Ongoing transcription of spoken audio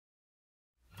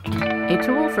A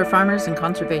tool for farmers and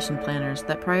conservation planners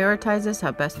that prioritizes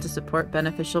how best to support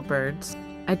beneficial birds,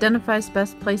 identifies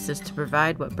best places to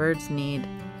provide what birds need,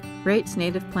 rates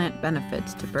native plant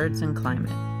benefits to birds and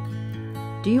climate.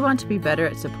 Do you want to be better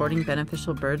at supporting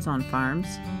beneficial birds on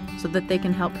farms so that they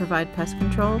can help provide pest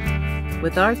control?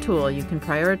 With our tool, you can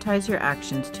prioritize your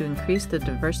actions to increase the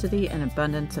diversity and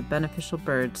abundance of beneficial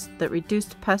birds that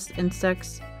reduce pest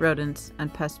insects, rodents,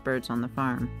 and pest birds on the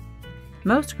farm.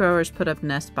 Most growers put up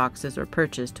nest boxes or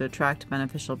perches to attract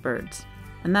beneficial birds,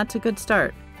 and that's a good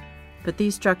start. But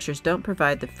these structures don't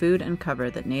provide the food and cover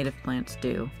that native plants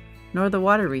do, nor the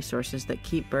water resources that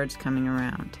keep birds coming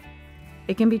around.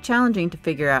 It can be challenging to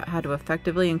figure out how to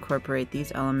effectively incorporate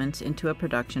these elements into a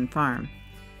production farm.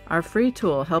 Our free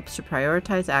tool helps to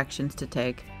prioritize actions to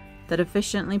take that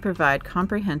efficiently provide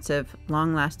comprehensive,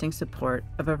 long-lasting support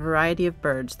of a variety of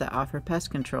birds that offer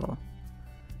pest control.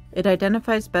 It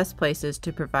identifies best places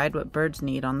to provide what birds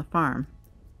need on the farm,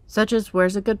 such as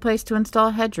where's a good place to install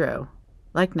a hedgerow,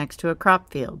 like next to a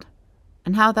crop field,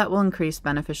 and how that will increase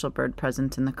beneficial bird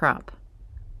presence in the crop.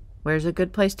 Where's a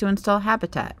good place to install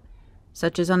habitat,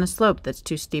 such as on a slope that's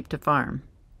too steep to farm.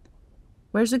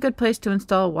 Where's a good place to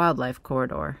install a wildlife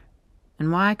corridor,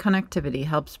 and why connectivity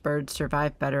helps birds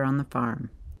survive better on the farm.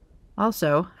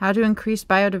 Also, how to increase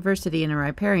biodiversity in a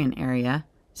riparian area,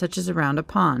 such as around a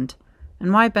pond,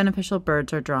 and why beneficial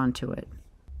birds are drawn to it.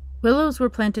 Willows were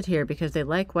planted here because they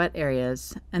like wet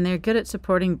areas, and they are good at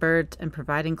supporting birds and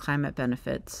providing climate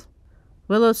benefits.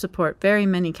 Willows support very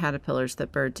many caterpillars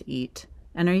that birds eat,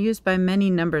 and are used by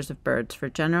many numbers of birds for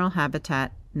general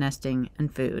habitat, nesting,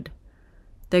 and food.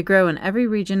 They grow in every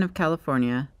region of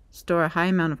California, store a high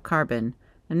amount of carbon,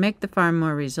 and make the farm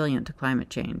more resilient to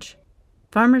climate change.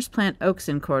 Farmers plant oaks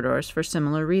in corridors for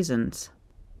similar reasons.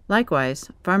 Likewise,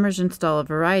 farmers install a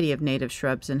variety of native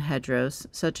shrubs in hedgerows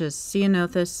such as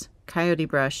ceanothus, coyote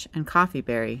brush, and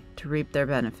coffeeberry to reap their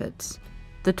benefits.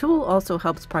 The tool also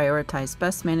helps prioritize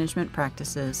pest management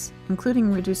practices,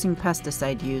 including reducing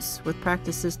pesticide use with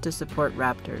practices to support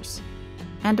raptors,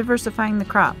 and diversifying the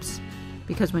crops,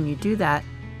 because when you do that,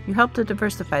 you help to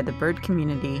diversify the bird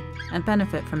community and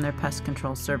benefit from their pest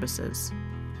control services.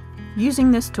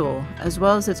 Using this tool, as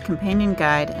well as its companion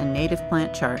guide and native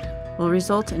plant chart, will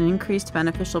result in increased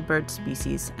beneficial bird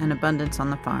species and abundance on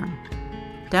the farm.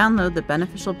 Download the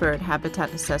Beneficial Bird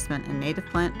Habitat Assessment and Native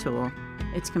Plant tool,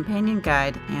 its companion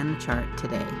guide, and the chart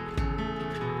today.